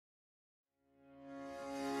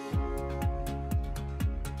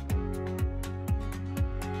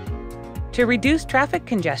To reduce traffic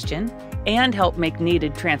congestion and help make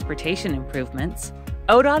needed transportation improvements,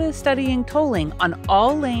 ODOT is studying tolling on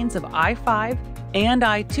all lanes of I-5 and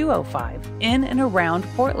I-205 in and around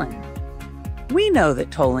Portland. We know that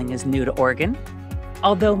tolling is new to Oregon.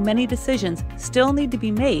 Although many decisions still need to be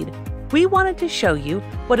made, we wanted to show you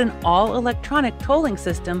what an all-electronic tolling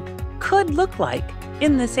system could look like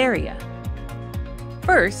in this area.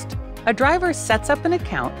 First, a driver sets up an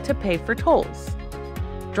account to pay for tolls.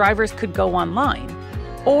 Drivers could go online,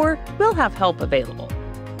 or we'll have help available.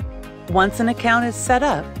 Once an account is set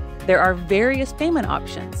up, there are various payment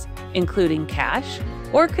options, including cash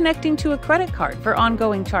or connecting to a credit card for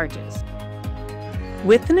ongoing charges.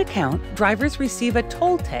 With an account, drivers receive a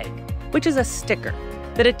toll tag, which is a sticker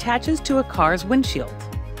that attaches to a car's windshield.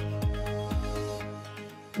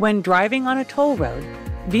 When driving on a toll road,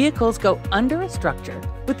 vehicles go under a structure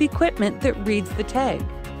with equipment that reads the tag.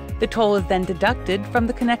 The toll is then deducted from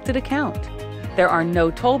the connected account. There are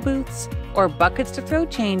no toll booths or buckets to throw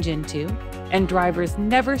change into, and drivers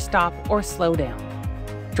never stop or slow down.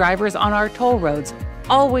 Drivers on our toll roads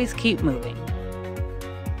always keep moving.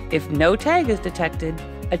 If no tag is detected,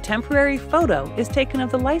 a temporary photo is taken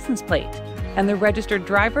of the license plate, and the registered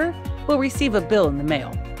driver will receive a bill in the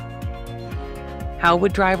mail. How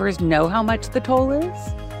would drivers know how much the toll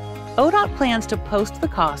is? ODOT plans to post the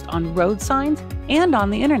cost on road signs and on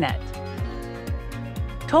the internet.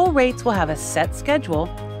 Toll rates will have a set schedule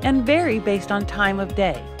and vary based on time of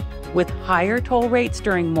day, with higher toll rates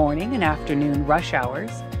during morning and afternoon rush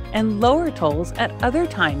hours and lower tolls at other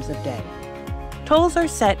times of day. Tolls are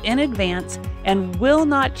set in advance and will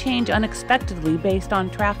not change unexpectedly based on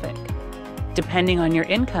traffic. Depending on your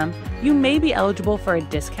income, you may be eligible for a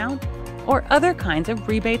discount or other kinds of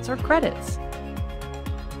rebates or credits.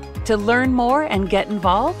 To learn more and get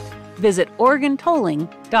involved, visit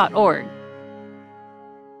OregonTolling.org.